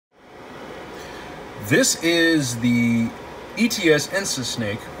This is the ETS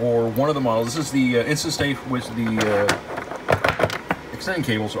InstaSnake, or one of the models. This is the InstaSnake with the extending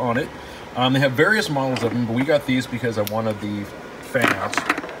cables on it. They have various models of them, but we got these because I wanted the fan outs.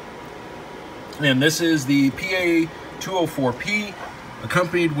 And this is the PA204P,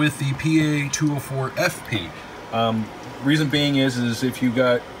 accompanied with the PA204FP. Reason being is if you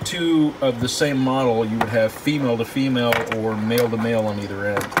got two of the same model, you would have female to female or male to male on either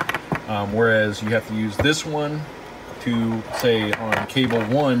end. Whereas you have to use this one to, say, on cable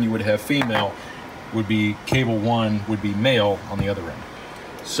 1, you would have female, would be cable 1 would be male on the other end.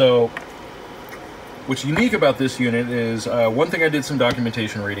 So what's unique about this unit is, one thing I did some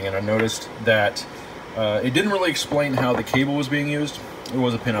documentation reading, and I noticed that it didn't really explain how the cable was being used. It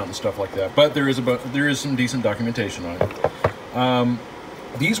was a pinout and stuff like that, but there is some decent documentation on it.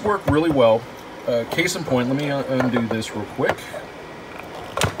 These work really well. Case in point, let me undo this real quick.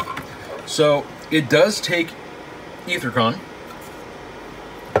 So it does take Ethercon,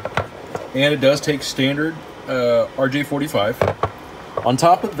 and it does take standard RJ45. On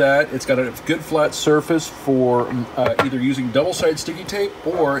top of that, it's got a good flat surface for either using double-sided sticky tape,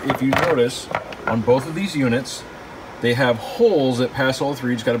 or if you notice, on both of these units, they have holes that pass all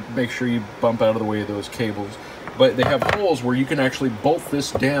three. You just got to make sure you bump out of the way of those cables. But they have holes where you can actually bolt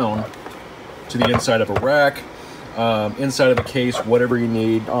this down to the inside of a rack, inside of a case, whatever you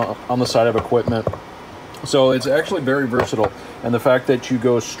need, on the side of equipment. So it's actually very versatile. And the fact that you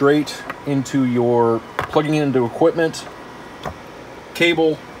go straight into your plugging into equipment,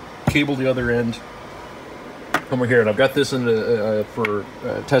 cable the other end, over here. And I've got this into for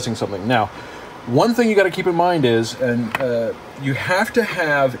testing something. Now, one thing you got to keep in mind is, and you have to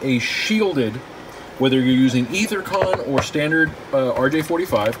have a shielded, whether you're using Ethercon or standard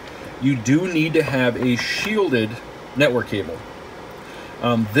RJ45, you do need to have a shielded network cable.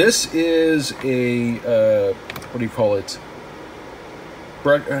 This is a, what do you call it?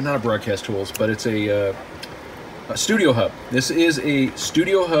 Not a broadcast tools, but it's a studio hub. This is a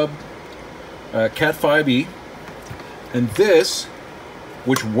studio hub Cat 5e, and this,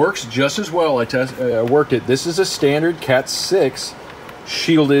 which works just as well, I worked it. This is a standard Cat 6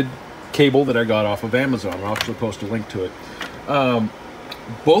 shielded cable that I got off of Amazon. I'll actually post a link to it.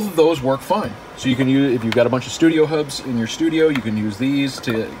 Both of those work fine. So you can use, if you've got a bunch of studio hubs in your studio, you can use these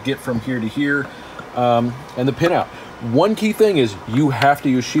to get from here to here, and the pin out. One key thing is you have to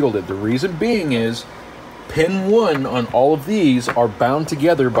use shielded. The reason being is pin 1 on all of these are bound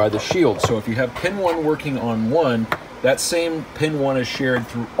together by the shield. So if you have pin 1 working on one, that same pin 1 is shared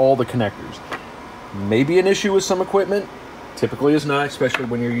through all the connectors. Maybe an issue with some equipment, typically is not, especially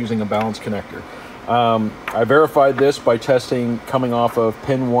when you're using a balanced connector. I verified this by testing coming off of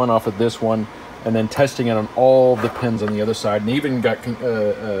pin 1 off of this one, and then testing it on all the pins on the other side, and even got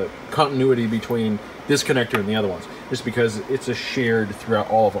continuity between this connector and the other ones, just because it's a shared throughout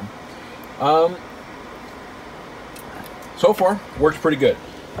all of them. So far, works pretty good.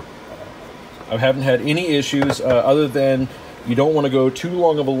 I haven't had any issues other than you don't want to go too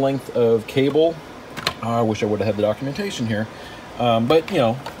long of a length of cable. I wish I would have had the documentation here, but you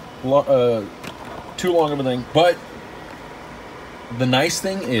know, too long of a thing. But the nice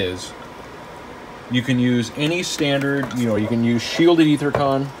thing is you can use any standard, you know, you can use shielded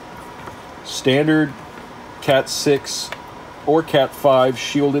Ethercon, standard Cat 6 or Cat 5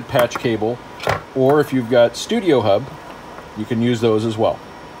 shielded patch cable, or if you've got studio hub, you can use those as well.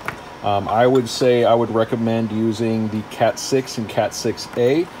 I would say I would recommend using the Cat 6 and Cat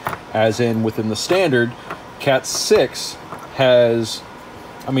 6A, as in within the standard. Cat 6 has,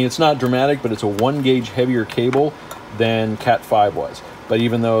 I mean, it's not dramatic, but it's a 1 gauge heavier cable than Cat 5 was. But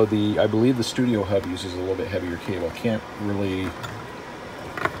even though I believe the studio hub uses a little bit heavier cable, I can't really,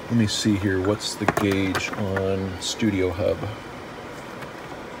 let me see here, what's the gauge on studio hub?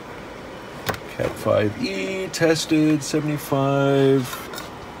 Cat 5e, tested, 75.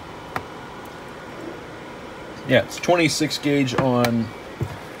 Yeah, it's 26 gauge on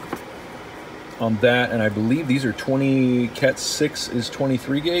that, and I believe these are 20, Cat 6 is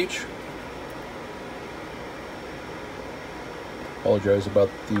 23 gauge. Apologize about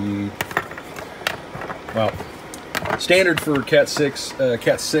the, well, standard for Cat 6 and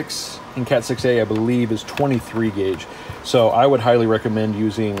Cat 6A, I believe, is 23 gauge. So I would highly recommend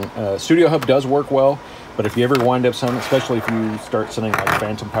using, Studio Hub does work well, but if you ever wind up sending, especially if you start sending like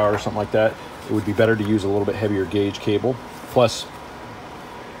phantom power or something like that, it would be better to use a little bit heavier gauge cable. Plus,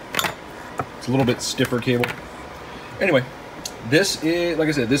 it's a little bit stiffer cable. Anyway, this is, like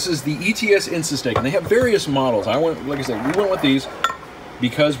I said, this is the ETS InstaSnake, and they have various models. Like I said, we went with these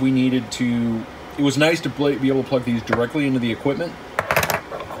because we needed to, it was nice to be able to plug these directly into the equipment.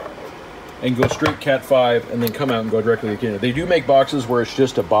 and go straight Cat 5 and then come out and go directly to the Cat. They do make boxes where it's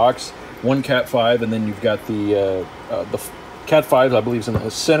just a box, one Cat 5, and then you've got the Cat 5, I believe, is in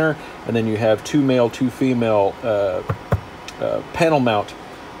the center, and then you have 2 male, 2 female panel mount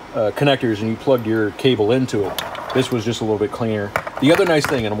connectors, and you plug your cable into it. This was just a little bit cleaner. The other nice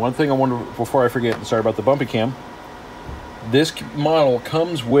thing, and one thing I wonder before I forget, and sorry about the bumpy cam, this model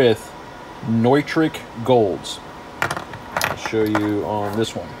comes with Neutrik golds. I'll show you on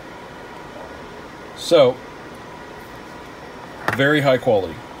this one. So, very high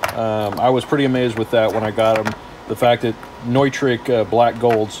quality. I was pretty amazed with that when I got them. The fact that Neutrik black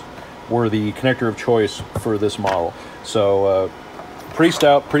golds were the connector of choice for this model. So, pretty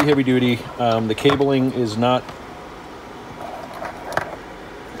stout, pretty heavy duty. The cabling is not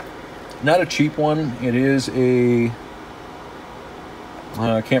a cheap one. It is a,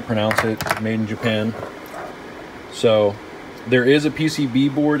 I can't pronounce it, made in Japan. So there is a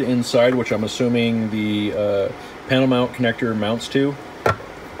PCB board inside, which I'm assuming the panel mount connector mounts to.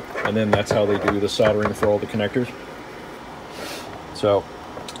 And then that's how they do the soldering for all the connectors. So,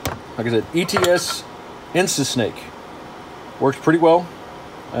 like I said, ETS InstaSnake works pretty well.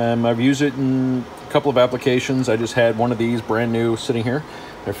 I've used it in a couple of applications. I just had one of these brand new sitting here.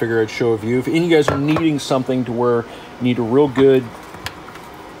 I figure I'd show a view. If any of you guys are needing something to where you need a real good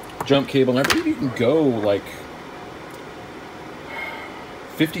jump cable, and I believe you can go like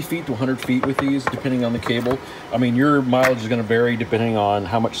 50 feet to 100 feet with these, depending on the cable. I mean, your mileage is going to vary depending on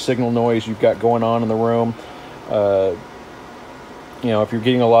how much signal noise you've got going on in the room. You know, if you're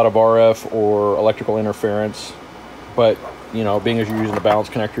getting a lot of RF or electrical interference, but, you know, being as you're using the balance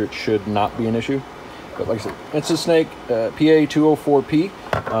connector, it should not be an issue. But like I said, InstaSnake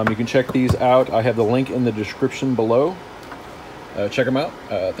PA204P. You can check these out. I have the link in the description below. Check them out.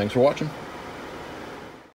 Thanks for watching.